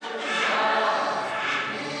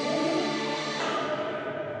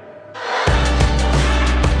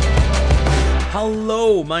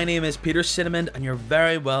Hello, my name is Peter Cinnamon and you're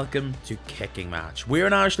very welcome to Kicking Match. We're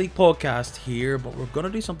an Irish League podcast here, but we're going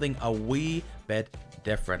to do something a wee bit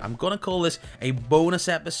different. I'm going to call this a bonus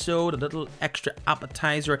episode, a little extra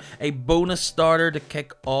appetizer, a bonus starter to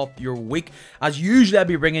kick off your week. As usually, I'll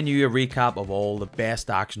be bringing you a recap of all the best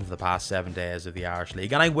action for the past 7 days of the Irish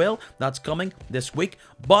League, and I will. That's coming this week,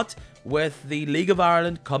 but with the League of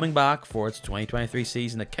Ireland coming back for its 2023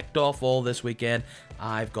 season that kicked off all this weekend,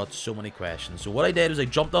 I've got so many questions. So what I did was I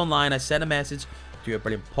jumped online, I sent a message to a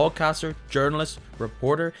brilliant podcaster, journalist,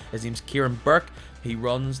 reporter. His name's Kieran Burke. He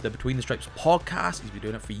runs the Between the Stripes podcast. He's been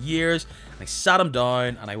doing it for years. And I sat him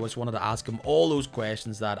down and I just wanted to ask him all those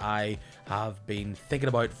questions that I have been thinking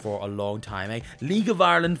about for a long time. League of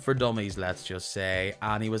Ireland for dummies, let's just say.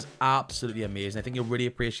 And he was absolutely amazing. I think you'll really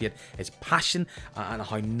appreciate his passion and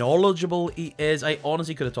how knowledgeable he is. I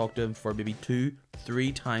honestly could have talked to him for maybe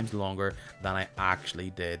 2-3 times longer than I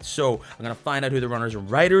actually did. So I'm going to find out who the runners and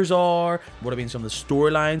riders are, what have been some of the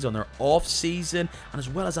storylines on their off season, and as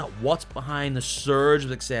well as that, what's behind the surge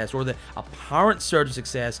of success, or the apparent surge of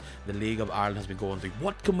success the League of Ireland has been going through.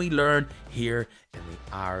 What can we learn here in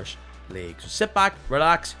the Irish League? So sit back,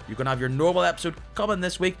 relax. You can have your normal episode coming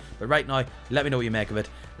this week, but right now, let me know what you make of it.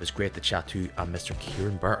 It was great to chat to Mr.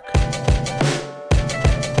 Kieran Burke.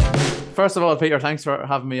 First of all, Peter, thanks for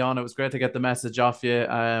having me on. It was great to get the message off you.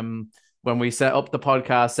 When we set up the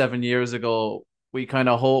podcast 7 years ago, we kind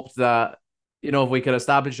of hoped that, you know, if we could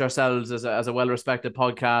establish ourselves as a well-respected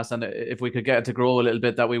podcast, and if we could get it to grow a little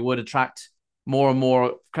bit, that we would attract more and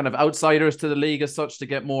more kind of outsiders to the league as such, to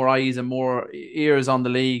get more eyes and more ears on the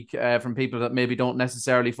league from people that maybe don't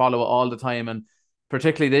necessarily follow it all the time. And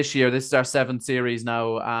particularly this year, this is our 7th series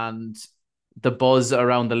now, and the buzz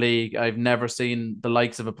around the league, I've never seen the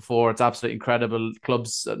likes of it before. It's absolutely incredible.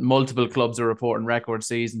 Multiple clubs are reporting record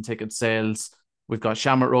season ticket sales. We've got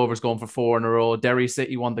Shamrock Rovers going for 4 in a row. Derry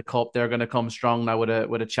City won the cup. They're going to come strong now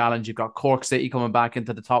with a challenge. You've got Cork City coming back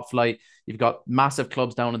into the top flight. You've got massive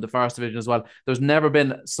clubs down in the first division as well. There's never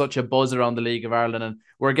been such a buzz around the League of Ireland, and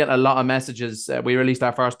we're getting a lot of messages. We released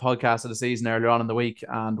our first podcast of the season earlier on in the week,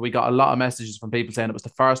 and we got a lot of messages from people saying it was the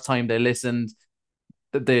first time they listened.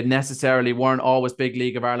 They necessarily weren't always big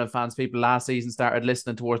League of Ireland fans. People last season started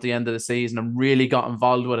listening towards the end of the season and really got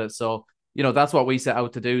involved with it. So, you know, that's what we set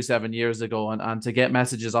out to do 7 years ago, and to get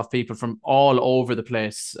messages off people from all over the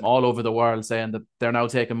place, all over the world, saying that they're now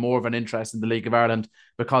taking more of an interest in the League of Ireland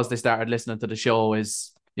because they started listening to the show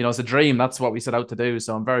is, you know, it's a dream. That's what we set out to do.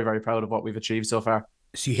 So I'm very, very proud of what we've achieved so far.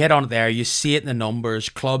 So you hit on it there, you see it in the numbers.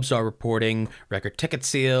 Clubs are reporting record ticket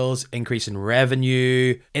sales, increase in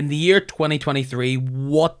revenue. In the year 2023,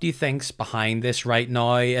 what do you think's behind this right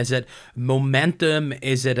now? Is it momentum?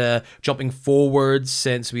 Is it a jumping forward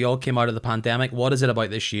since we all came out of the pandemic? What is it about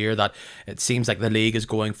this year that it seems like the league is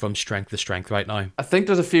going from strength to strength right now? I think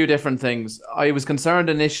there's a few different things. I was concerned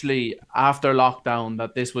initially after lockdown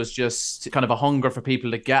that this was just kind of a hunger for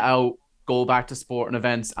people to get out, go back to sporting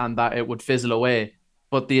events, and that it would fizzle away.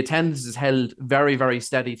 But the attendance is held very, very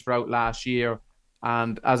steady throughout last year.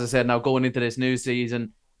 And as I said, now going into this new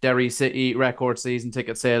season, Derry City, record season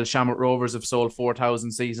ticket sales. Shamrock Rovers have sold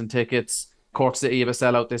 4,000 season tickets. Cork City have a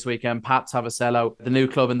sellout this weekend. Pats have a sellout. The new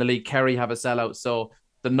club in the league, Kerry, have a sellout. So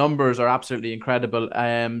the numbers are absolutely incredible.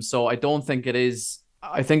 So I don't think it is...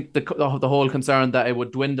 I think the whole concern that it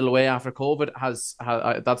would dwindle away after COVID has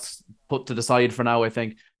that's put to the side for now, I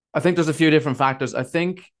think. I think there's a few different factors. I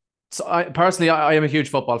think... So I am a huge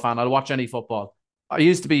football fan. I'll watch any football. I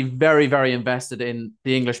used to be very, very invested in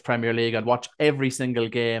the English Premier League. I'd watch every single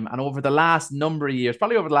game. And over the last number of years,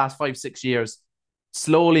 probably over the last 5-6 years,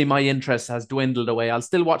 slowly my interest has dwindled away. I'll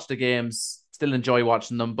still watch the games, still enjoy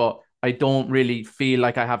watching them, but I don't really feel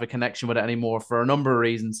like I have a connection with it anymore for a number of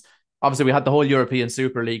reasons. Obviously, we had the whole European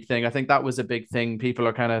Super League thing. I think that was a big thing. People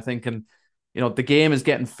are kind of thinking, you know, the game is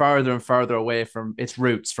getting further and further away from its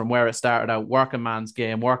roots, from where it started out. Working man's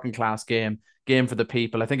game, working class game for the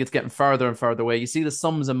people. I think it's getting further and further away. You see the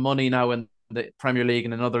sums of money now in the Premier League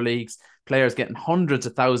and in other leagues, players getting hundreds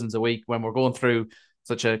of thousands a week when we're going through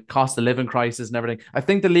such a cost of living crisis and everything. I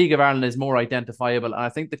think the League of Ireland is more identifiable. And I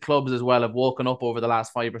think the clubs as well have woken up over the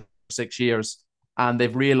last 5 or 6 years. And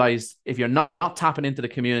they've realized if you're not tapping into the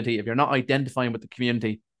community, if you're not identifying with the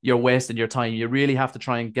community, you're wasting your time. You really have to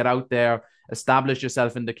try and get out there, establish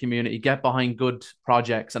yourself in the community, get behind good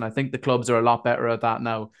projects. And I think the clubs are a lot better at that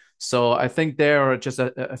now. So I think there are just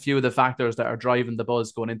a few of the factors that are driving the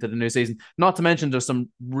buzz going into the new season. Not to mention there's some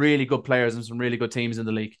really good players and some really good teams in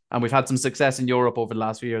the league. And we've had some success in Europe over the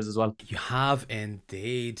last few years as well. You have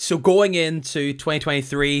indeed. So going into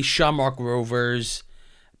 2023, Shamrock Rovers,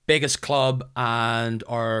 biggest club and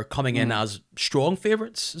are coming in as strong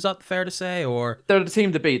favourites. Is that fair to say? Or They're the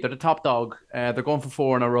team to beat. They're the top dog. They're going for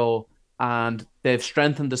four in a row, and they've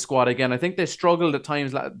strengthened the squad again. I think they struggled at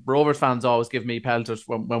times. Like, Rovers fans always give me pelters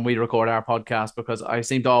when we record our podcast because I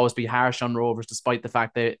seem to always be harsh on Rovers, despite the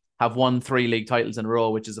fact they have won 3 league titles in a row,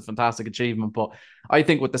 which is a fantastic achievement. But I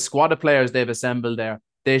think with the squad of players they've assembled there,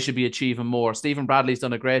 they should be achieving more. Stephen Bradley's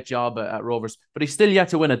done a great job at Rovers, but he's still yet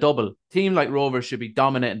to win a double. Team like Rovers should be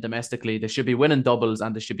dominating domestically. They should be winning doubles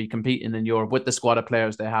and they should be competing in Europe with the squad of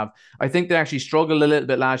players they have. I think they actually struggled a little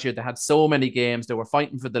bit last year. They had so many games. They were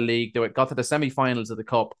fighting for the league. They got to the semi-finals of the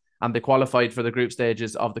cup and they qualified for the group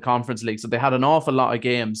stages of the Conference League. So they had an awful lot of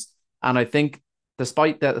games. And I think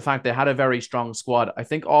despite the fact they had a very strong squad, I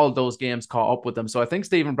think all those games caught up with them. So I think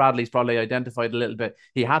Stephen Bradley's probably identified a little bit.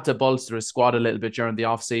 He had to bolster his squad a little bit during the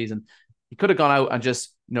off-season. He could have gone out and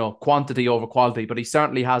just, quantity over quality, but he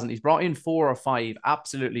certainly hasn't. He's brought in 4 or 5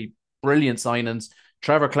 absolutely brilliant signings.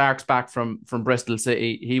 Trevor Clark's back from Bristol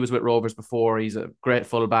City. He was with Rovers before. He's a great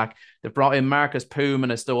fullback. They've brought in Marcus Poom,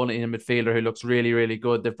 an Estonian midfielder who looks really, really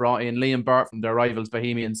good. They've brought in Liam Burke from their rivals,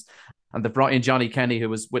 Bohemians. And they've brought in Johnny Kenny, who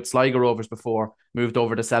was with Sligo Rovers before, moved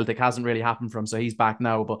over to Celtic. Hasn't really happened for him, so he's back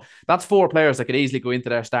now. But that's 4 players that could easily go into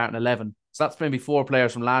their starting 11. So that's maybe 4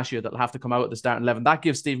 players from last year that'll have to come out at the starting 11. That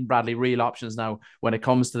gives Stephen Bradley real options now when it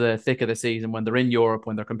comes to the thick of the season, when they're in Europe,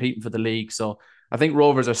 when they're competing for the league. So I think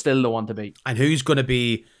Rovers are still the one to beat. And who's going to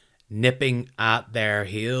be nipping at their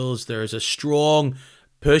heels? There's a strong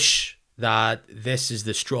push that this is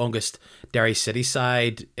the strongest Derry City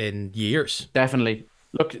side in years. Definitely.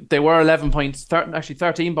 Look, they were 11 points, actually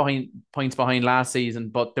 13 points behind last season,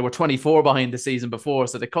 but they were 24 behind the season before.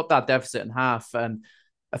 So they cut that deficit in half. And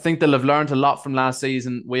I think they'll have learned a lot from last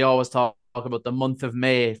season. We always talk about the month of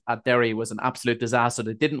May at Derry was an absolute disaster.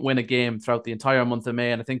 They didn't win a game throughout the entire month of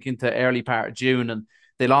May, and I think into early part of June, and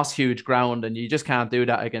they lost huge ground, and you just can't do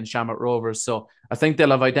that against Shamrock Rovers. So I think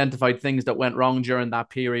they'll have identified things that went wrong during that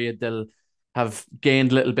period. They'll have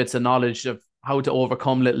gained little bits of knowledge of how to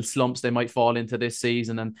overcome little slumps they might fall into this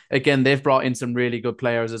season. And again, they've brought in some really good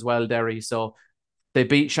players as well, Derry. So they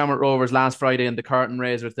beat Shamrock Rovers last Friday in the curtain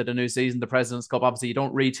raisers to the new season, the President's Cup. Obviously, you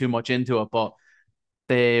don't read too much into it, but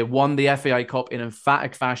they won the FAI Cup in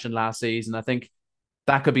emphatic fashion last season. I think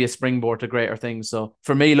that could be a springboard to greater things. So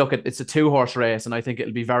for me, look, it's a 2-horse race, and I think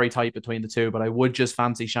it'll be very tight between the two, but I would just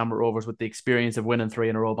fancy Shamrock Rovers with the experience of winning 3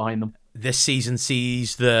 in a row behind them. This season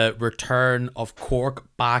sees the return of Cork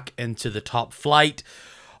back into the top flight.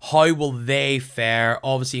 How will they fare?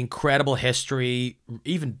 Obviously, incredible history,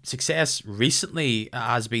 even success recently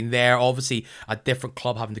has been there. Obviously, a different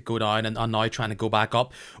club having to go down and now trying to go back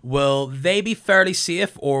up. Will they be fairly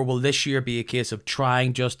safe, or will this year be a case of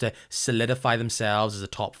trying just to solidify themselves as a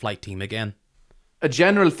top flight team again? A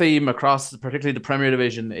general theme across particularly the Premier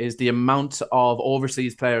Division is the amount of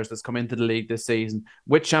overseas players that's come into the league this season.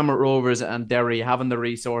 With Shamrock Rovers and Derry having the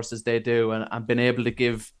resources they do and been able to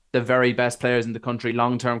give the very best players in the country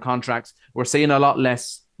long-term contracts, we're seeing a lot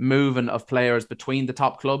less moving of players between the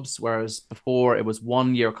top clubs, whereas before it was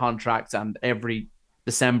 1-year contracts and every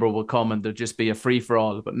December will come and there'll just be a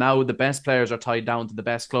free-for-all. But now the best players are tied down to the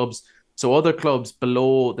best clubs. So other clubs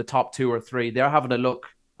below the top 2 or 3, they're having a look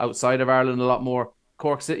outside of Ireland a lot more.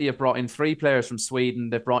 Cork City have brought in 3 players from Sweden.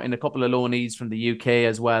 They've brought in a couple of loanees from the UK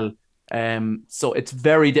as well. So it's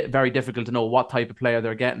very, very difficult to know what type of player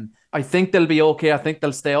they're getting. I think they'll be okay. I think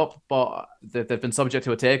they'll stay up, but they've been subject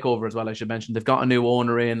to a takeover as well, I should mention. They've got a new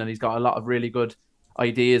owner in, and he's got a lot of really good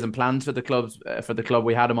ideas and plans for the clubs. For the club,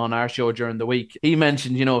 we had him on our show during the week. He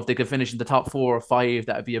mentioned, if they could finish in the top 4 or 5,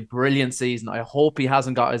 that would be a brilliant season. I hope he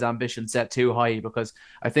hasn't got his ambition set too high, because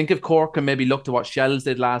I think if Cork can maybe look to what Shells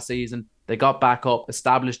did last season, they got back up,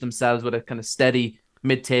 established themselves with a kind of steady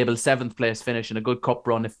mid-table 7th place finish and a good cup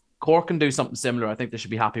run. If Cork can do something similar, I think they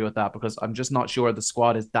should be happy with that, because I'm just not sure the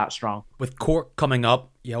squad is that strong. With Cork coming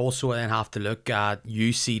up, you also then have to look at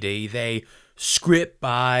UCD. They scrape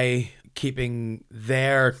by keeping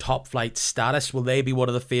their top flight status. Will they be one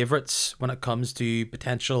of the favourites when it comes to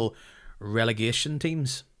potential relegation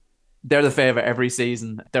teams? They're the favourite every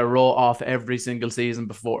season. They're row off every single season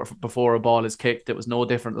before a ball is kicked. It was no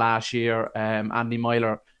different last year. Andy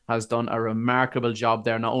Myler has done a remarkable job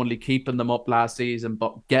there, not only keeping them up last season,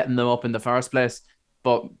 but getting them up in the first place.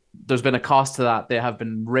 But there's been a cost to that. They have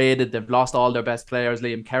been raided. They've lost all their best players.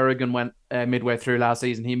 Liam Kerrigan went midway through last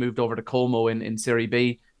season. He moved over to Como in Serie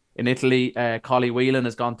B in Italy. Collie Whelan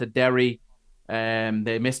has gone to Derry.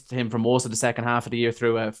 They missed him for most of the second half of the year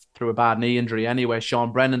through a bad knee injury. Anyway,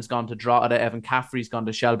 Sean Brennan's gone to Drogheda, Evan Caffrey's gone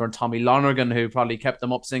to Shelbourne, Tommy Lonergan, who probably kept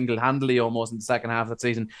them up single-handedly almost in the second half of the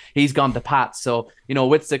season, he's gone to Pats. So,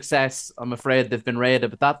 with success, I'm afraid they've been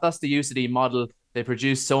raided. But that's the UCD model. They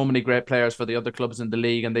produce so many great players for the other clubs in the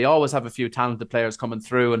league, and they always have a few talented players coming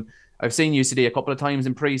through. And I've seen UCD a couple of times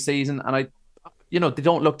in pre-season, and they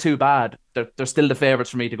don't look too bad. They're still the favourites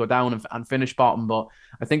for me to go down and finish bottom, but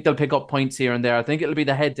I think they'll pick up points here and there. I think it'll be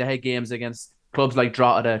the head-to-head games against clubs like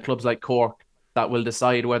Drogheda, clubs like Cork, that will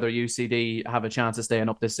decide whether UCD have a chance of staying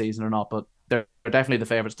up this season or not. But they're definitely the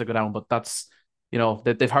favourites to go down. But that's,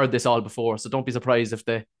 they've heard this all before, so don't be surprised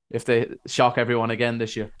if they shock everyone again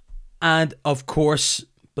this year. And of course,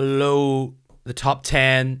 below the top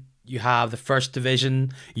 10, you have the first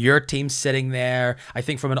division, your team sitting there. I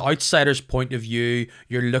think from an outsider's point of view,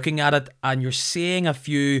 you're looking at it and you're seeing a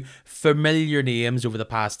few familiar names over the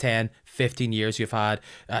past 10, 15 years who've had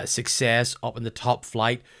success up in the top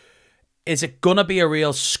flight. Is it going to be a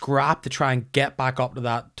real scrap to try and get back up to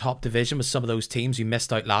that top division with some of those teams you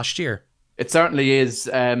missed out last year? It certainly is.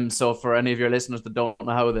 So for any of your listeners that don't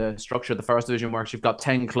know how the structure of the first division works, you've got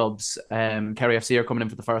 10 clubs. Kerry FC are coming in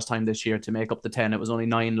for the first time this year to make up the 10. It was only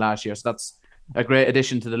 9 last year. So that's a great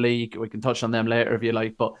addition to the league. We can touch on them later if you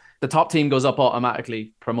like. But the top team goes up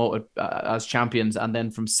automatically, promoted as champions. And then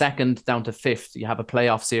from second down to fifth, you have a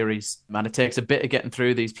playoff series. And it takes a bit of getting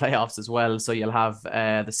through these playoffs as well. So you'll have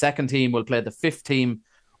the second team will play the fifth team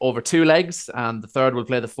over 2 legs. And the third will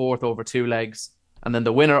play the fourth over 2 legs. And then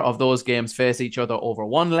the winner of those games face each other over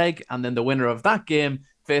 1 leg. And then the winner of that game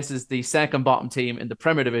faces the second bottom team in the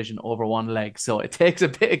Premier Division over 1 leg. So it takes a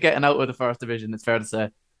bit of getting out of the first division, it's fair to say.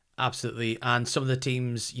 Absolutely. And some of the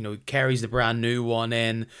teams, Kerry's the brand new one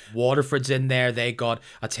in. Waterford's in there. They got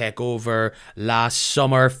a takeover last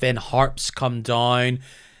summer. Finn Harp's come down.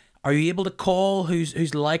 Are you able to call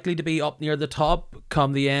who's likely to be up near the top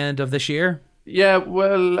come the end of this year? Yeah,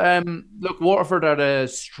 well, look, Waterford are the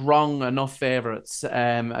strong enough favourites.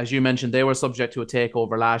 As you mentioned, they were subject to a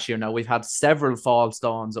takeover last year. Now, we've had several false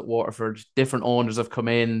dawns at Waterford. Different owners have come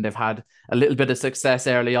in. They've had a little bit of success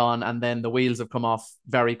early on, and then the wheels have come off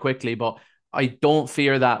very quickly. But I don't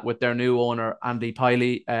fear that with their new owner, Andy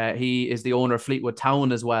Piley. He is the owner of Fleetwood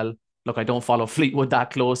Town as well. Look, I don't follow Fleetwood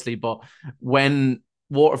that closely, but when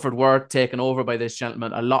Waterford were taken over by this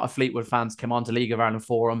gentleman, a lot of Fleetwood fans came onto League of Ireland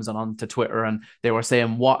forums and onto Twitter, and they were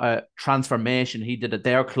saying what a transformation he did at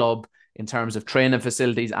their club in terms of training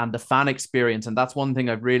facilities and the fan experience. And that's one thing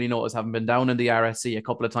I've really noticed, having been down in the RSC a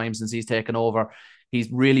couple of times since he's taken over.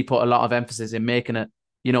 He's really put a lot of emphasis in making it,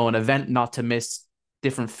 an event not to miss.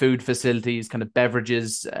 Different food facilities, kind of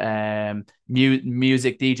beverages,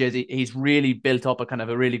 music, DJs. He's really built up a kind of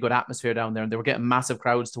a really good atmosphere down there, and they were getting massive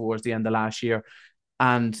crowds towards the end of last year.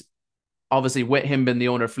 And obviously with him being the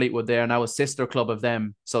owner of Fleetwood, they are now a sister club of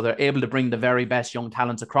them. So they're able to bring the very best young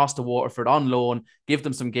talents across to Waterford on loan, give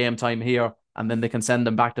them some game time here, and then they can send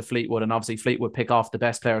them back to Fleetwood. And obviously Fleetwood pick off the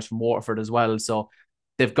best players from Waterford as well. So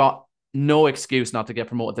they've got no excuse not to get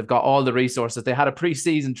promoted. They've got all the resources. They had a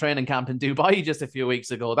pre-season training camp in Dubai just a few weeks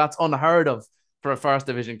ago. That's unheard of for a first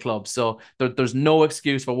division club. So there's no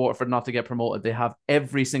excuse for Waterford not to get promoted. They have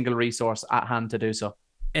every single resource at hand to do so.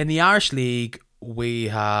 In the Irish League, we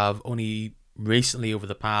have only recently over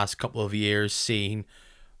the past couple of years seen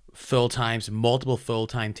multiple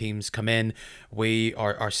full-time teams come in. We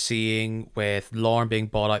are seeing with Lauren being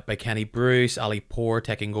bought out by Kenny Bruce, Ali Poor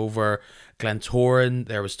taking over Glentoran.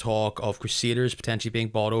 There was talk of Crusaders potentially being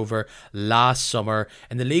bought over last summer.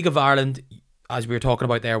 In the League of Ireland, as we were talking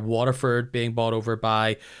about there, Waterford being bought over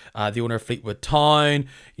by the owner of Fleetwood Town.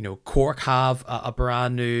 Cork have a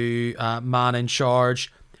brand new man in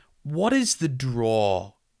charge. What is the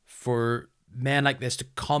draw for men like this to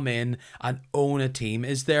come in and own a team?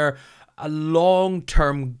 Is there a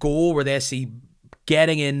long-term goal where they see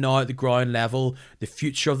getting in now at the ground level, the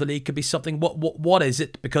future of the league could be something? What is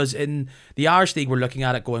it? Because in the Irish League, we're looking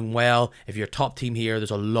at it going, well, if you're a top team here,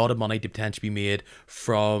 there's a lot of money to potentially be made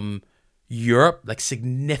from Europe, like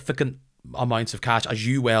significant amounts of cash, as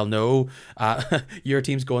you well know. Your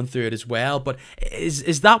team's going through it as well, but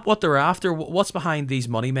is that what they're after? What's behind these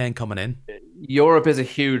money men coming in? Europe is a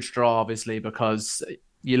huge draw, obviously, because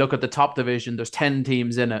you look at the top division, there's 10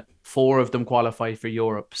 teams in it, 4 of them qualify for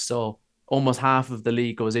Europe, so almost half of the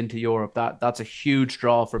league goes into Europe. That's a huge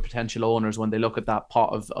draw for potential owners when they look at that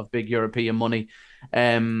pot of big European money.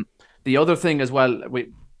 The other thing as well,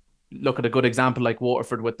 we look at a good example like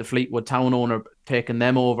Waterford with the Fleetwood Town owner taking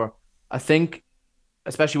them over. I think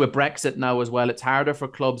especially with Brexit now as well, it's harder for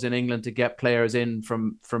clubs in England to get players in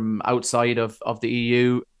from outside of the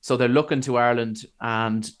EU. So they're looking to Ireland,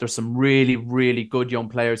 and there's some really, really good young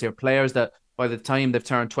players here. Players that by the time they've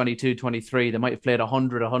turned 22, 23, they might have played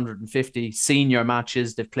 100, 150 senior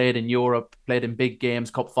matches. They've played in Europe, played in big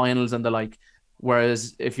games, cup finals and the like.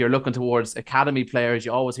 Whereas if you're looking towards academy players,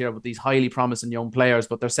 you always hear about these highly promising young players,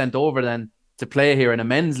 but they're sent over then to play here in a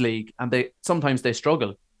men's league, and sometimes they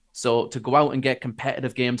struggle. So to go out and get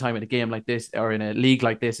competitive game time in a game like this or in a league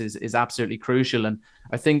like this is absolutely crucial. And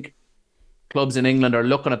I think clubs in England are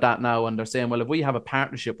looking at that now, and they're saying, well, if we have a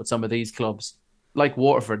partnership with some of these clubs, like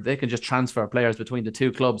Waterford, they can just transfer players between the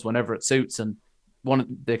two clubs whenever it suits. And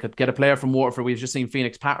they could get a player from Waterford. We've just seen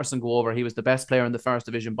Phoenix Patterson go over. He was the best player in the first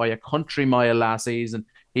division by a country mile last season.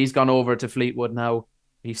 He's gone over to Fleetwood now.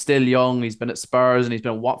 He's still young. He's been at Spurs and he's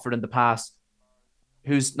been at Watford in the past.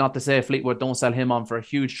 Who's not to say Fleetwood don't sell him on for a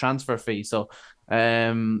huge transfer fee. So,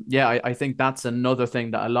 I think that's another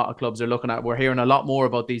thing that a lot of clubs are looking at. We're hearing a lot more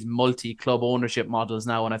about these multi-club ownership models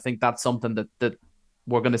now, and I think that's something that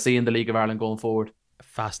we're going to see in the League of Ireland going forward.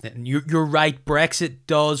 Fascinating. You're right. Brexit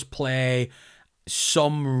does play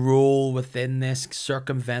some role within this,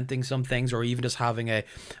 circumventing some things, or even just having an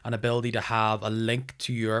ability to have a link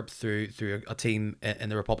to Europe through a team in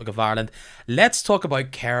the Republic of Ireland. Let's talk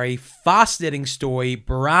about Kerry. Fascinating story.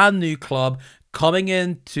 Brand new club coming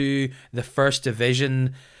into the first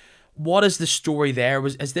division. What is the story there?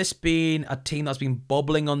 Has this been a team that's been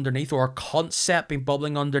bubbling underneath, or a concept been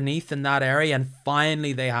bubbling underneath in that area, and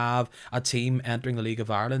finally they have a team entering the League of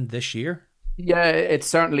Ireland this year? Yeah, it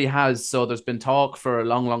certainly has. So there's been talk for a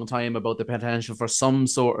long, long time about the potential for some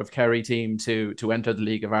sort of Kerry team to enter the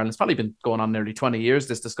League of Ireland. It's probably been going on nearly 20 years,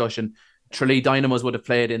 this discussion. Tralee Dynamos would have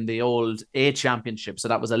played in the old A Championship. So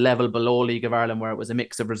that was a level below League of Ireland where it was a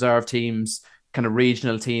mix of reserve teams, kind of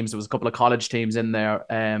regional teams. There was a couple of college teams in there.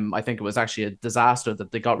 I think it was actually a disaster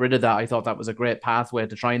that they got rid of that. I thought that was a great pathway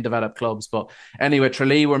to try and develop clubs. But anyway,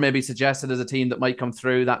 Tralee were maybe suggested as a team that might come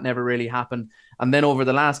through. That never really happened. And then over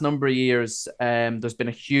the last number of years, there's been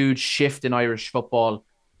a huge shift in Irish football.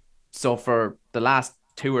 So for the last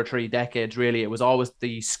 2 or 3 decades, really, it was always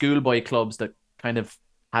the schoolboy clubs that kind of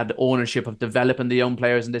had ownership of developing the young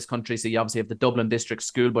players in this country. So you obviously have the Dublin District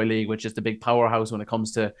Schoolboy League, which is the big powerhouse when it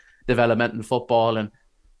comes to developmental football, and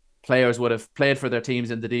players would have played for their teams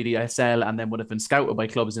in the DDSL and then would have been scouted by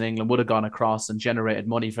clubs in England, would have gone across and generated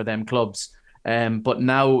money for them clubs. But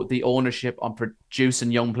now the ownership on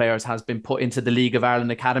producing young players has been put into the League of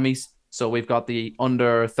Ireland academies. So we've got the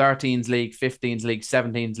under 13s league, 15s league,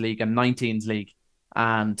 17s league and 19s league.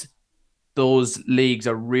 And those leagues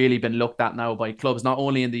are really been looked at now by clubs, not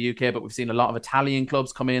only in the UK, but we've seen a lot of Italian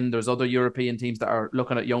clubs come in. There's other European teams that are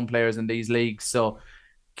looking at young players in these leagues. So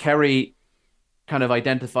Kerry kind of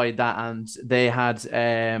identified that, and they had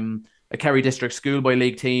a Kerry District Schoolboy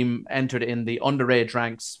League team entered in the underage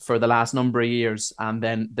ranks for the last number of years, and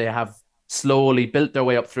then they have slowly built their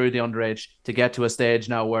way up through the underage to get to a stage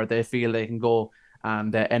now where they feel they can go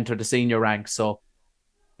and enter the senior ranks. So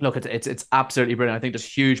look, it's absolutely brilliant. I think there's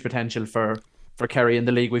huge potential for Kerry in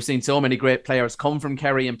the league. We've seen so many great players come from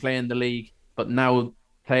Kerry and play in the league, but now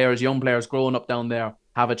young players growing up down there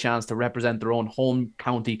have a chance to represent their own home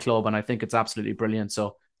county club, and I think it's absolutely brilliant.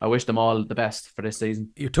 So I wish them all the best for this season.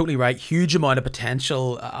 You're totally right. Huge amount of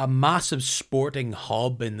potential, a massive sporting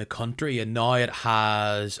hub in the country, and now it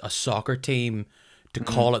has a soccer team to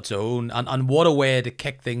call its own. And what a way to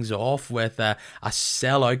kick things off with a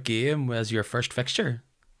sellout game as your first fixture.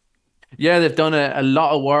 Yeah, they've done a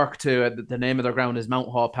lot of work to it. The name of their ground is Mount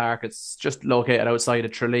Hall Park. It's just located outside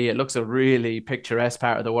of Tralee. It looks a really picturesque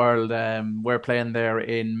part of the world. We're playing there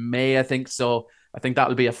in May, I think. So I think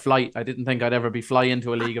that'll be a flight. I didn't think I'd ever be flying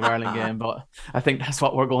to a League of Ireland game, but I think that's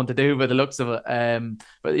what we're going to do by the looks of it.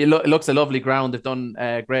 But it looks a lovely ground. They've done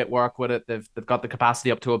great work with it. They've got the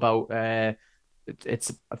capacity up to about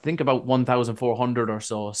it's I think about 1,400 or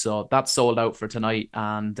so. So that's sold out for tonight,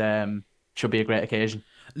 and should be a great occasion.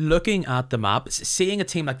 Looking at the map, seeing a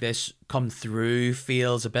team like this come through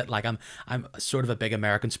feels a bit like I'm sort of a big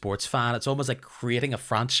American sports fan. It's almost like creating a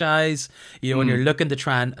franchise. You know, when you're looking to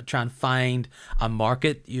try and find a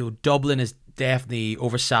market. You know, Dublin is definitely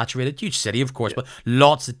oversaturated, huge city of course, but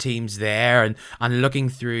lots of teams there, and looking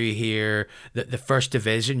through here the first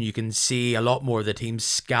division, you can see a lot more of the teams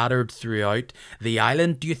scattered throughout the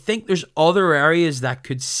island. Do you think there's other areas that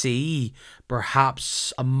could see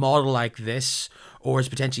perhaps a model like this, or is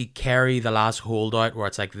potentially Kerry the last holdout where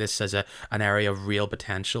it's like this as an area of real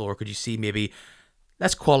potential? Or could you see maybe,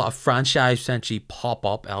 let's call it a franchise, potentially pop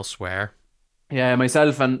up elsewhere? Yeah,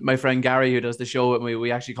 myself and my friend Gary, who does the show with me,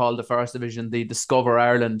 we actually call the first division the Discover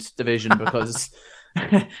Ireland division because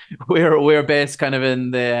we're based kind of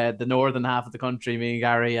in the northern half of the country, me and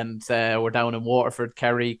Gary, and we're down in Waterford,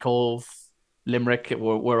 Kerry, Cove, Limerick.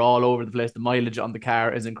 We're all over the place. The mileage on the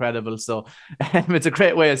car is incredible, so it's a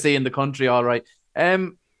great way of seeing the country. All right.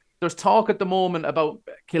 There's talk at the moment about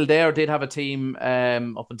Kildare did have a team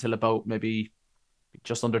up until about maybe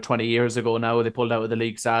just under 20 years ago now. They pulled out of the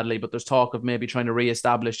league, sadly, but there's talk of maybe trying to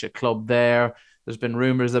re-establish a club there. There's been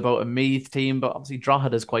rumours about a Meath team, but obviously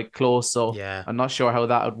Drogheda is quite close, so Yeah. I'm not sure how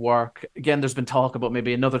that would work. Again, there's been talk about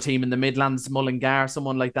maybe another team in the Midlands, Mullingar,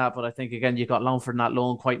 someone like that, but I think, again, you got Longford and that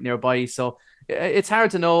Athlone quite nearby, so it's hard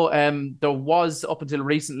to know. There was, up until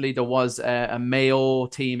recently, there was a Mayo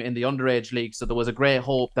team in the underage league, so there was a great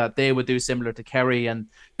hope that they would do similar to Kerry and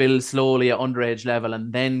build slowly at underage level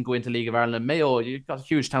and then go into League of Ireland. Mayo, you've got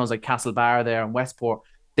huge towns like Castlebar there and Westport.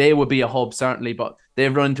 They would be a hub, certainly, but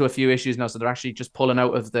they've run into a few issues now, so they're actually just pulling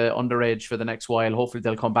out of the underage for the next while. Hopefully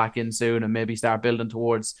they'll come back in soon and maybe start building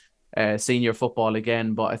towards senior football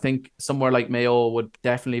again. But I think somewhere like Mayo would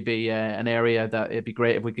definitely be an area that it'd be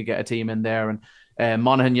great if we could get a team in there. And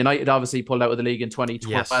Monaghan United obviously pulled out of the league in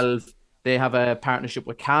 2012. Yes. They have a partnership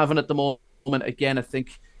with Cavan at the moment. Again, I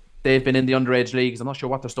think they've been in the underage leagues. I'm not sure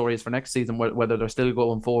what their story is for next season, whether they're still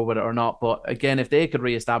going forward with it or not. But again, if they could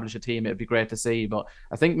re-establish a team, it'd be great to see. But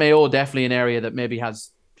I think Mayo definitely an area that maybe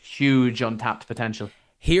has huge untapped potential.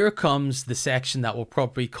 Here comes the section that we'll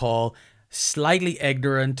probably call slightly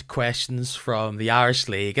ignorant questions from the Irish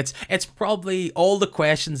League. It's probably all the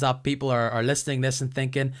questions that people are listening to this and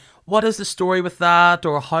thinking, what is the story with that,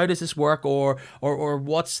 or how does this work, or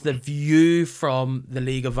what's the view from the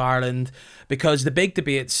League of Ireland? Because the big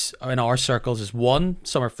debates in our circles is, one,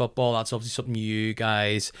 summer football. That's obviously something you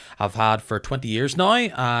guys have had for 20 years now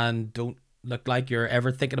and don't look like you're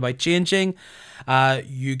ever thinking about changing.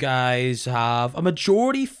 You guys have a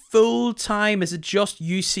majority full-time. Is it just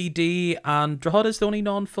UCD and Drogheda is the only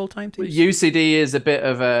non-full-time teams? UCD is a bit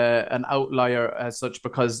of an outlier as such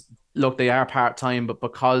because, look, they are part-time, but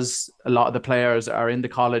because a lot of the players are in the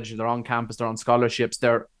college, they're on campus, they're on scholarships,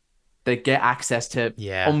 they get access to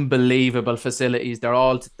unbelievable facilities.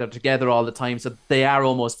 They're together all the time, so they are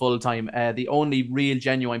almost full-time. The only real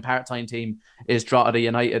genuine part-time team is Drogheda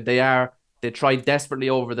United. They tried desperately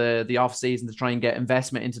over the off season to try and get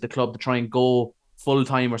investment into the club to try and go full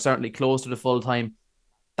time or certainly close to the full time.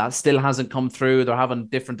 That still hasn't come through. They're having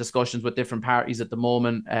different discussions with different parties at the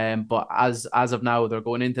moment. But as of now, they're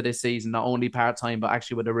going into this season not only part time but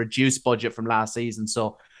actually with a reduced budget from last season.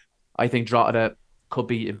 So I think Drogheda could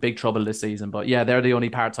be in big trouble this season. But yeah, they're the only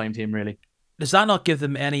part time team really. Does that not give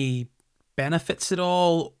them any benefits at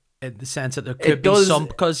all, in the sense that there could be some,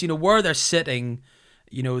 because where they're sitting,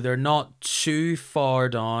 they're not too far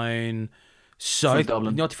down south,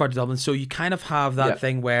 not too far to Dublin. So you kind of have that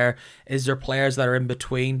thing where, is there players that are in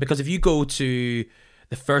between? Because if you go to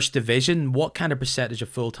the first division, what kind of percentage of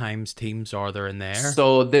full-time teams are there in there?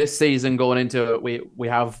 So this season going into it, we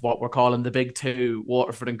have what we're calling the big two,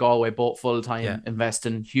 Waterford and Galway, both full-time,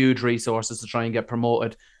 investing huge resources to try and get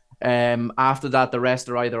promoted. After that, the rest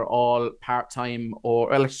are either all part-time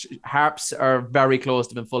or Harps are very close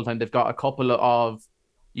to being full-time. They've got a couple of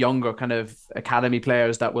younger kind of academy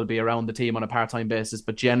players that will be around the team on a part-time basis,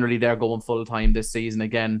 but generally they're going full-time this season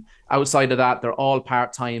again. Outside of that, they're all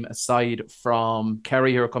part-time aside from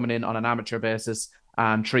Kerry, who are coming in on an amateur basis,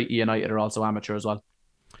 and Treaty United are also amateur as well.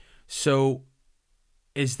 So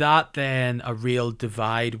is that then a real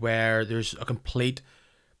divide where there's a complete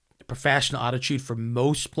professional attitude for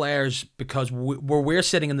most players? Because where we're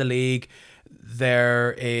sitting in the league,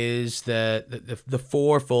 there is the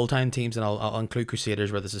four full-time teams, and I'll include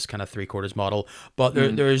Crusaders where this is kind of three-quarters model, but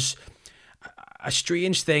there's a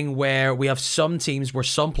strange thing where we have some teams where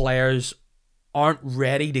some players aren't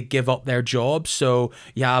ready to give up their jobs. So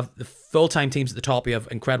you have the full-time teams at the top, you have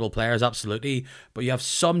incredible players, absolutely, but you have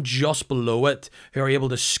some just below it who are able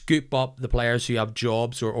to scoop up the players who have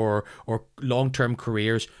jobs or long-term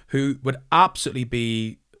careers, who would absolutely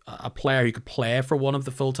be a player who could play for one of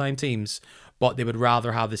the full-time teams, but they would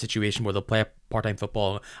rather have the situation where they'll play part-time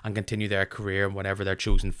football and continue their career in whatever their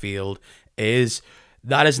chosen field is.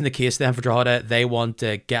 That isn't the case then for Drogheda. They want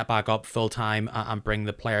to get back up full-time and bring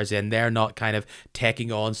the players in. They're not kind of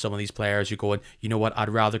taking on some of these players who going, you know what, I'd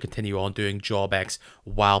rather continue on doing job X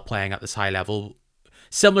while playing at this high level.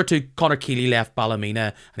 Similar to Conor Keeley left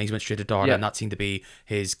Ballymena and he's went straight to Drogheda, and that seemed to be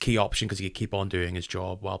his key option because he could keep on doing his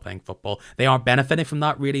job while playing football. They aren't benefiting from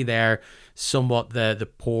that really. They're somewhat the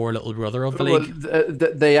poor little brother of the league. Well,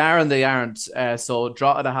 they are and they aren't. So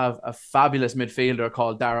Drogheda have a fabulous midfielder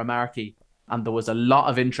called Dara Markey, and there was a lot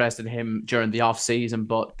of interest in him during the off season,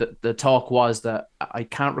 but the talk was that, I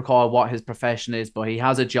can't recall what his profession is, but he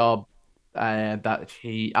has a job that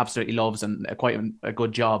he absolutely loves and quite a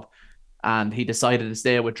good job. And he decided to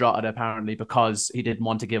stay with Drogheda apparently because he didn't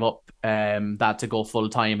want to give up that to go full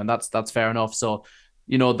time, and that's fair enough. So,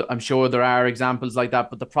 I'm sure there are examples like that,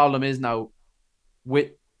 but the problem is now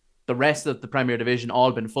with the rest of the Premier Division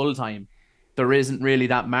all been full time, there isn't really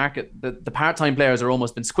that market. The part time players are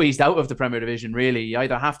almost been squeezed out of the Premier Division. Really, you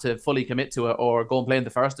either have to fully commit to it or go and play in the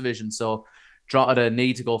First Division. So, Drogheda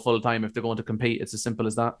need to go full time if they're going to compete. It's as simple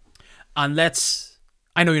as that. And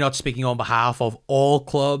I know you're not speaking on behalf of all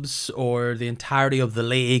clubs or the entirety of the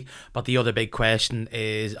league, but the other big question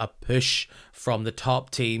is a push from the top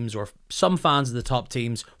teams or some fans of the top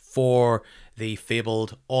teams for the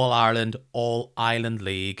fabled All-Ireland, All-Island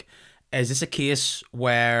League. Is this a case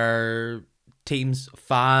where teams,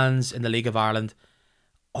 fans in the League of Ireland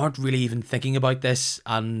aren't really even thinking about this,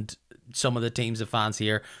 and some of the teams of fans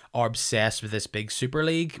here are obsessed with this big Super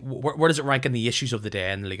League? Where does it rank in the issues of the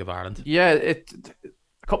day in the League of Ireland? Yeah,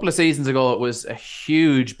 a couple of seasons ago, it was a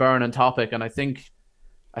huge burning topic, and I think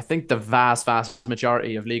the vast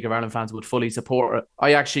majority of League of Ireland fans would fully support it.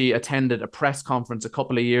 I actually attended a press conference a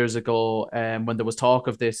couple of years ago when there was talk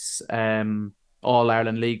of this All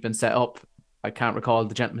Ireland League being set up. I can't recall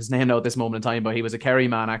the gentleman's name now at this moment in time, but he was a Kerry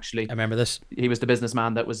man, actually. I remember this. He was the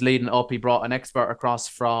businessman that was leading up. He brought an expert across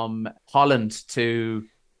from Holland to,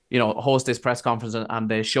 host this press conference, and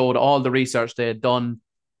they showed all the research they had done.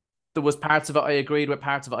 There was parts of it I agreed with,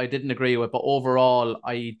 parts of it I didn't agree with, but overall,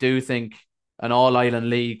 I do think an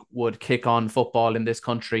All-Ireland League would kick on football in this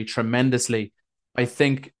country tremendously. I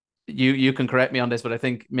think you can correct me on this, but I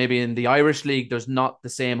think maybe in the Irish League, there's not the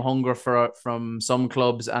same hunger from some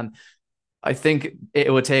clubs, and I think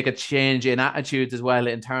it would take a change in attitudes as well,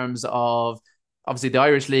 in terms of, obviously the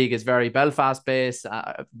Irish League is very Belfast based.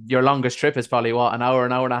 Your longest trip is probably an hour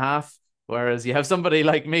and a half. Whereas you have somebody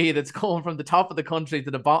like me that's going from the top of the country to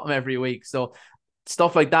the bottom every week. So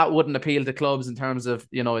stuff like that wouldn't appeal to clubs in terms of,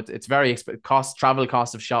 it's very travel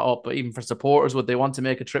costs have shot up, but even for supporters, would they want to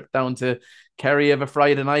make a trip down to Kerry of a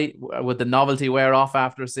Friday night? Would the novelty wear off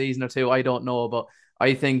after a season or two? I don't know, but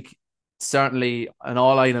I think certainly an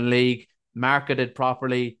All-Ireland League marketed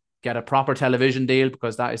properly, get a proper television deal,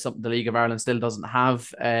 because that is something the League of Ireland still doesn't have,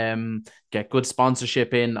 get good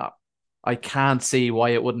sponsorship in. I can't see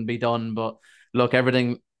why it wouldn't be done, but look,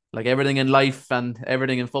 everything in life and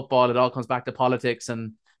everything in football, it all comes back to politics,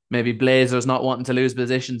 and maybe Blazers not wanting to lose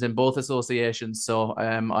positions in both associations. So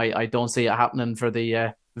I don't see it happening for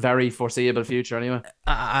the very foreseeable future anyway.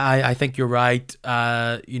 I think you're right.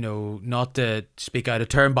 Not to speak out of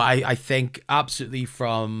turn, but I think absolutely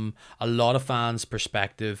from a lot of fans'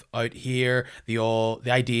 perspective out here, the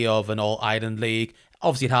idea of an All-Ireland League,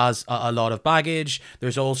 obviously it has a lot of baggage.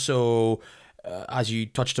 There's also, as you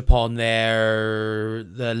touched upon there,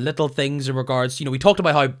 the little things in regards, we talked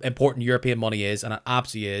about how important European money is, and it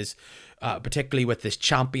absolutely is. Particularly with this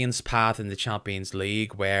Champions path in the Champions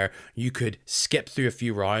League, where you could skip through a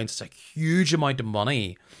few rounds. It's a huge amount of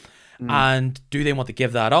money. And do they want to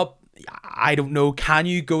give that up? I don't know. Can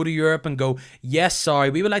you go to Europe and go, yes, sorry,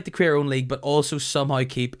 we would like to create our own league, but also somehow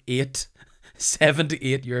keep 7 to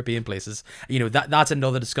 8 European places? That's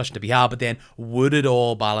another discussion to be had. But then, would it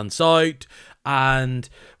all balance out? And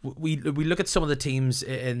we look at some of the teams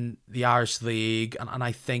in the Irish League, and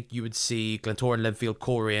I think you would see Glentoran, Linfield,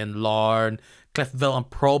 Coleraine, Larne, Cliftonville, and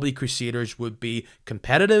probably Crusaders would be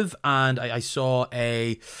competitive. And I saw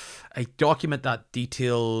a document that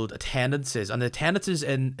detailed attendances, and the attendances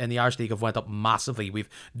in the Irish League have went up massively. We've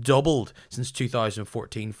doubled since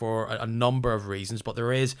 2014 for a number of reasons, but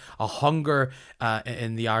there is a hunger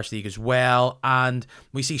in the Irish League as well. And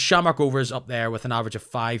we see Shamrock Rovers up there with an average of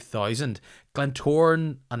 5,000.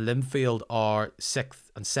 Glentoran and Linfield are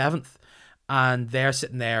 6th and 7th, and they're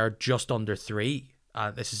sitting there just under 3.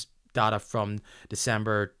 This is data from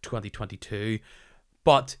December 2022.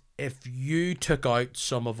 But if you took out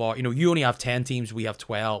some of our, you only have 10 teams, we have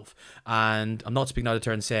 12. And I'm not speaking out of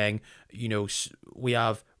turn saying, we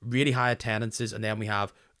have really high attendances, and then we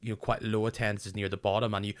have, quite low attendances near the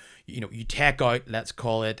bottom. And you take out, let's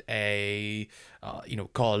call it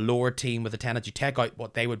call a lower team with attendance. You take out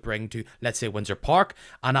what they would bring to, let's say, Windsor Park,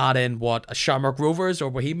 and add in what a Shamrock Rovers or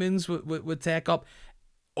Bohemians would take up.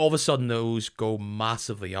 All of a sudden, those go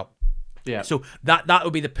massively up. Yeah. So that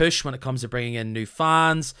would be the push when it comes to bringing in new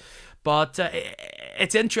fans. But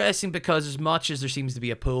it's interesting because as much as there seems to be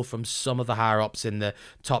a pull from some of the higher ups in the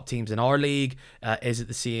top teams in our league, is it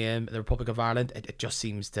the same in the Republic of Ireland? It just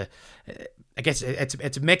seems to, I guess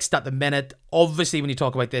it's mixed at the minute. Obviously, when you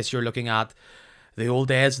talk about this, you're looking at the old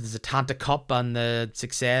days of the Tanta Cup and the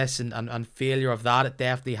success and failure of that. It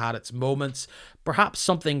definitely had its moments. Perhaps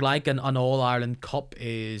something like an All-Ireland Cup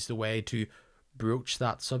is the way to broach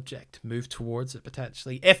that subject, move towards it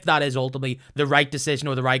potentially, if that is ultimately the right decision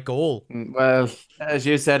or the right goal. Well, as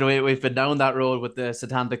you said, we've been down that road with the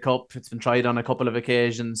Satanta Cup. It's been tried on a couple of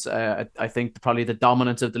occasions. I think probably the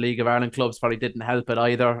dominance of the League of Ireland clubs probably didn't help it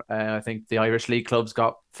either. I think the Irish League clubs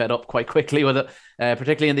got fed up quite quickly with it.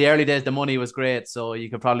 Particularly in the early days, the money was great, so you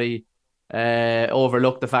could probably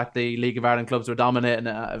overlook the fact the League of Ireland clubs were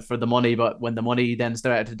dominating for the money. But when the money then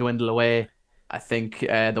started to dwindle away, I think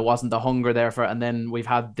there wasn't the hunger there for it. And then we've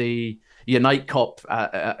had the Unite Cup.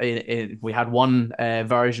 We had one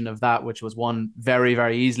version of that, which was won very,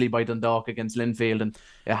 very easily by Dundalk against Linfield, and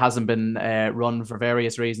it hasn't been run for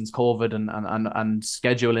various reasons, COVID and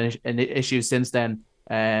schedule issues since then.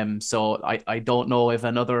 So I don't know if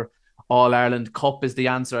another All Ireland Cup is the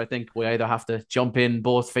answer. I think we either have to jump in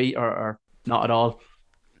both feet or not at all.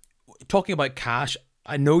 Talking about cash,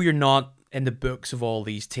 I know you're not in the books of all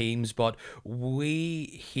these teams, but we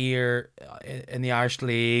here in the Irish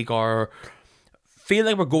League are feel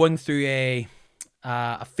like we're going through a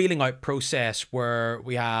feeling out process where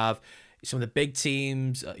we have some of the big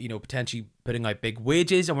teams, potentially putting out big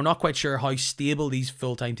wages, and we're not quite sure how stable these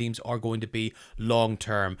full-time teams are going to be long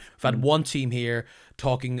term. We've had one team here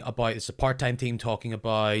talking about, it's a part-time team talking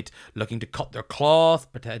about looking to cut their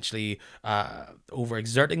cloth, potentially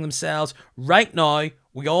overexerting themselves. Right now,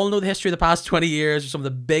 we all know the history of the past 20 years. Some of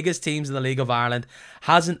the biggest teams in the League of Ireland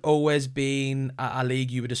hasn't always been a league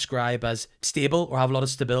you would describe as stable or have a lot of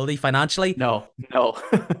stability financially. No,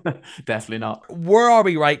 definitely not. Where are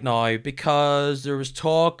we right now? Because there was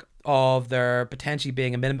talk of there potentially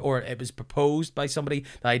being a minimum, or it was proposed by somebody,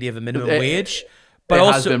 the idea of a minimum wage. But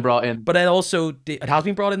it has been brought in. But it has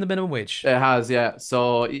been brought in, the minimum wage. It has, yeah.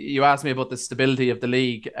 So you asked me about the stability of the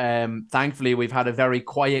league. Thankfully, we've had a very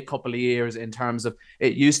quiet couple of years in terms of,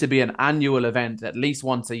 it used to be an annual event. At least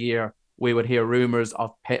once a year, we would hear rumors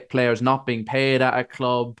of players not being paid at a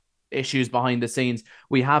club, issues behind the scenes.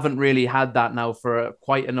 We haven't really had that now for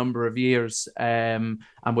quite a number of years. And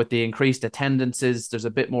with the increased attendances, there's a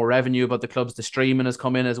bit more revenue about the clubs. The streaming has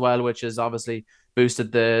come in as well, which has obviously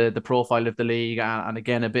boosted the profile of the league, and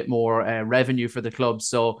again, a bit more revenue for the clubs.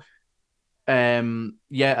 So a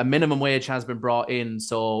minimum wage has been brought in.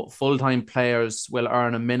 So full-time players will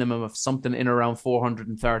earn a minimum of something in around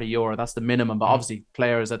 €430. That's the minimum. But obviously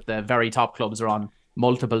players at the very top clubs are on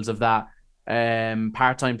multiples of that.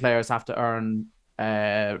 Part-time players have to earn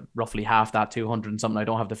roughly half that, 200 and something. I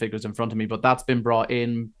don't have the figures in front of me, but that's been brought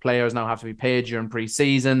in. Players now have to be paid during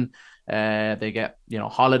pre-season. They get,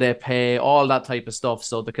 holiday pay, all that type of stuff.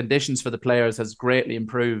 So the conditions for the players has greatly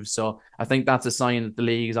improved. So I think that's a sign that the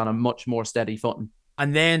league is on a much more steady footing.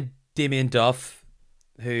 And then Damien Duff,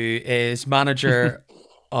 who is manager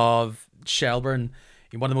of Shelburne,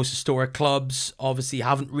 one of the most historic clubs, obviously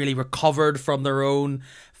haven't really recovered from their own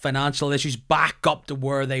financial issues back up to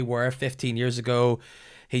where they were 15 years ago.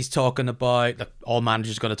 He's talking about, all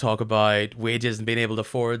managers are going to talk about wages and being able to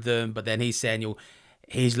afford them, but then he's saying,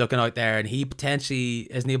 he's looking out there and he potentially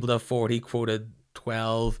isn't able to afford, he quoted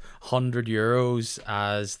 €1,200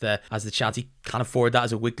 as the chance. He can't afford that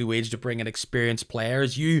as a weekly wage to bring in experienced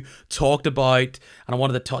players. You talked about, and I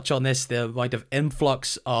wanted to touch on this, the amount of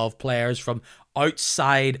influx of players from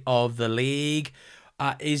outside of the league.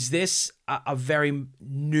 Is this a very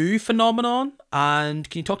new phenomenon? And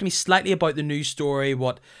can you talk to me slightly about the news story,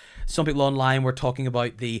 what some people online were talking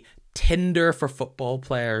about, the Tinder for football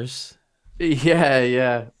players?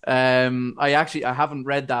 Yeah. I haven't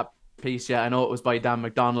read that piece yet. I know it was by Dan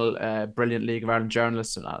McDonnell, brilliant League of Ireland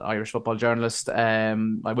journalist, Irish football journalist. I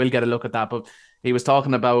will get a look at that, but he was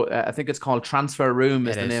talking about, I think it's called Transfer Room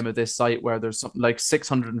is the name of this site, where there's something like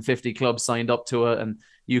 650 clubs signed up to it, and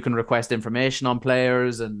you can request information on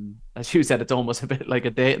players. And as you said, it's almost a bit like a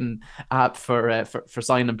dating app for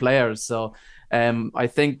signing players. So I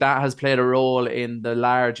think that has played a role in the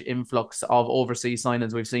large influx of overseas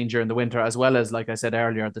signings we've seen during the winter, as well as, like I said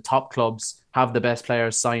earlier, the top clubs have the best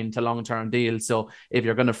players signed to long-term deals. So if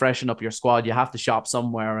you're going to freshen up your squad, you have to shop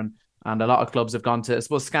somewhere. And a lot of clubs have gone to, I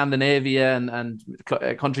suppose, Scandinavia and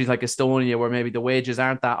countries like Estonia, where maybe the wages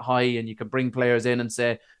aren't that high, and you can bring players in and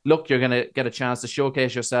say, look, you're going to get a chance to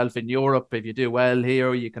showcase yourself in Europe. If you do well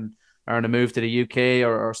here, you can earn a move to the UK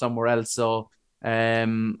or somewhere else. So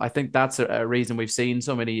I think that's a reason we've seen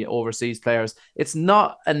so many overseas players. It's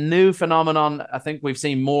not a new phenomenon. I think we've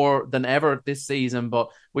seen more than ever this season, but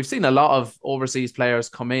we've seen a lot of overseas players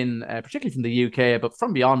come in, particularly from the UK, but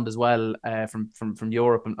from beyond as well, from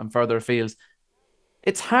Europe and further afield.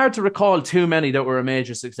 It's hard to recall too many that were a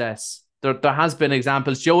major success. there has been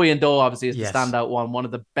examples. Joey Ndo obviously is the Yes. standout one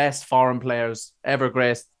of the best foreign players ever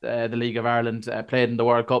graced the League of Ireland. Played in the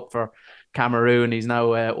World Cup for Cameroon. He's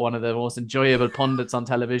now one of the most enjoyable pundits on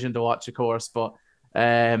television to watch, of course. But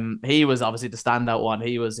he was obviously the standout one.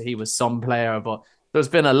 He was some player, but there's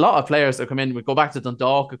been a lot of players that come in. We go back to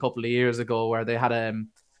Dundalk a couple of years ago where they had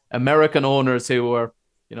American owners who were,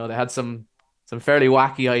 they had some fairly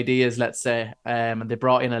wacky ideas, let's say, and they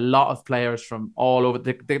brought in a lot of players from all over.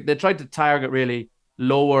 They tried to target really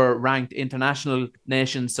lower ranked international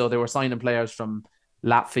nations, so they were signing players from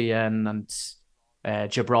Latvia and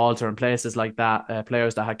Gibraltar and places like that,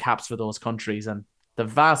 players that had caps for those countries, and the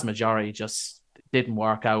vast majority just didn't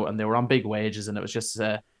work out, and they were on big wages, and it was just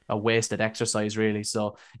a wasted exercise, really.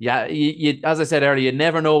 So yeah, you as I said earlier, you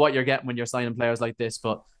never know what you're getting when you're signing players like this,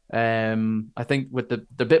 but I think with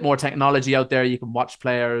the bit more technology out there, you can watch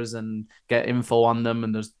players and get info on them,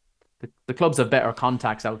 and there's the clubs have better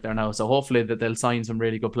contacts out there now, so hopefully that they'll sign some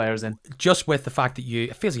really good players in. Just with the fact that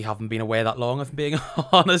it feels you haven't been away that long, if I'm being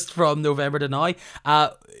honest, from November to now.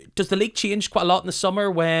 Does the league change quite a lot in the summer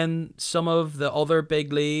when some of the other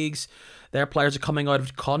big leagues, their players are coming out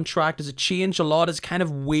of contract? Does it change a lot? Is it kind of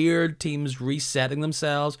weird, teams resetting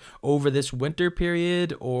themselves over this winter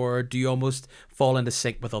period, or do you almost fall into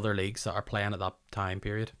sync with other leagues that are playing at that time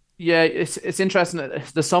period? Yeah, it's interesting.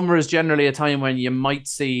 The summer is generally a time when you might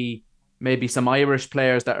see maybe some Irish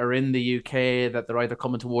players that are in the UK that they're either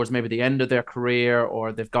coming towards maybe the end of their career,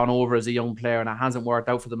 or they've gone over as a young player and it hasn't worked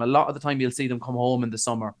out for them. A lot of the time you'll see them come home in the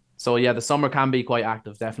summer. So yeah, the summer can be quite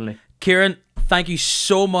active, definitely. Kieran, thank you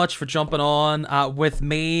so much for jumping on with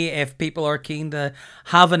me. If people are keen to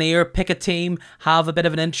have an ear, pick a team, have a bit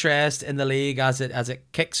of an interest in the league as it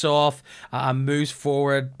kicks off and moves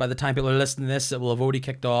forward, by the time people are listening to this, it will have already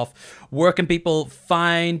kicked off. Where can people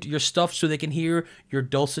find your stuff so they can hear your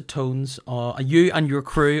dulcet tones, you and your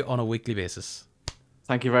crew, on a weekly basis?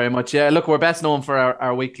 Thank you very much. Yeah, look, we're best known for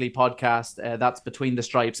our weekly podcast. That's Between the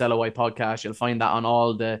Stripes, LOI podcast. You'll find that on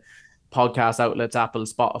all the podcast outlets, Apple,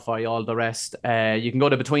 Spotify, all the rest. You can go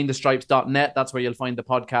to betweenthestripes.net. That's where you'll find the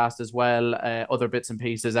podcast as well. Other bits and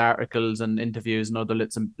pieces, articles and interviews and other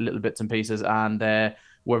little bits and pieces. And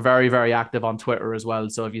we're very, very active on Twitter as well.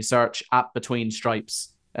 So if you search at Between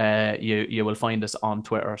Stripes, you will find us on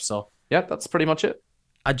Twitter. So yeah, that's pretty much it.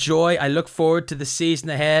 A joy. I look forward to the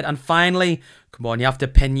season ahead. And finally, come on, you have to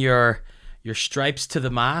pin your stripes to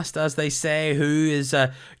the mast, as they say. Who is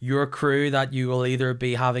your crew that you will either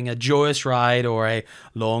be having a joyous ride or a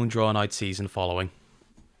long drawn out season following?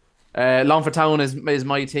 Longford Town is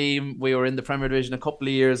my team. We were in the Premier Division a couple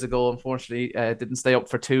of years ago. Unfortunately, didn't stay up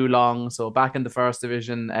for too long. So back in the First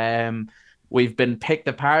Division. We've been picked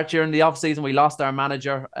apart during the off season. We lost our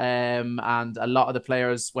manager, and a lot of the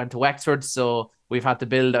players went to Wexford. So we've had to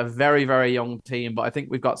build a very, very young team. But I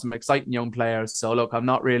think we've got some exciting young players. So look, I'm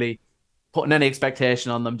not really putting any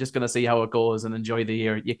expectation on them. Just going to see how it goes and enjoy the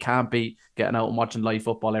year. You can't beat getting out and watching live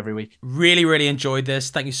football every week. Really, really enjoyed this.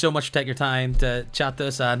 Thank you so much for taking your time to chat to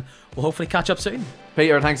us, and we'll hopefully catch up soon.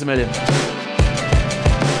 Peter, thanks a million.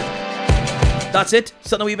 That's it.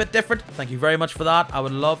 Something a wee bit different. Thank you very much for that. I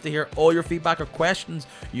would love to hear all your feedback or questions.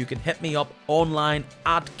 You can hit me up online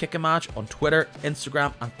at KickingMatch on Twitter,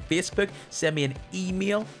 Instagram, and Facebook. Send me an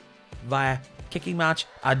email via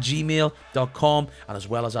kickingmatch@gmail.com, and as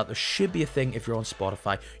well as that, there should be a thing if you're on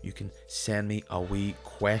Spotify. You can send me a wee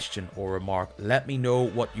question or remark. Let me know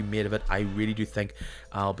what you made of it. I really do think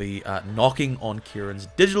I'll be knocking on Kieran's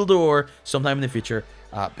digital door sometime in the future,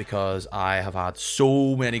 because I have had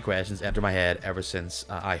so many questions enter my head ever since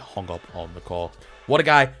I hung up on the call. What a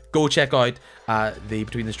guy. Go check out the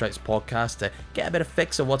Between the Stripes podcast to get a bit of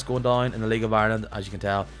fix of what's going down in the League of Ireland. As you can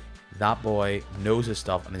tell, that boy knows his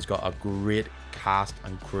stuff, and he's got a great cast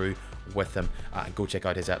and crew with him. And go check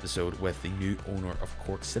out his episode with the new owner of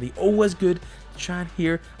Cork City. Always good to try and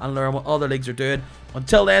hear and learn what other leagues are doing.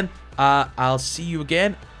 Until then, I'll see you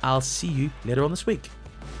again. I'll see you later on this week.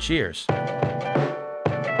 Cheers.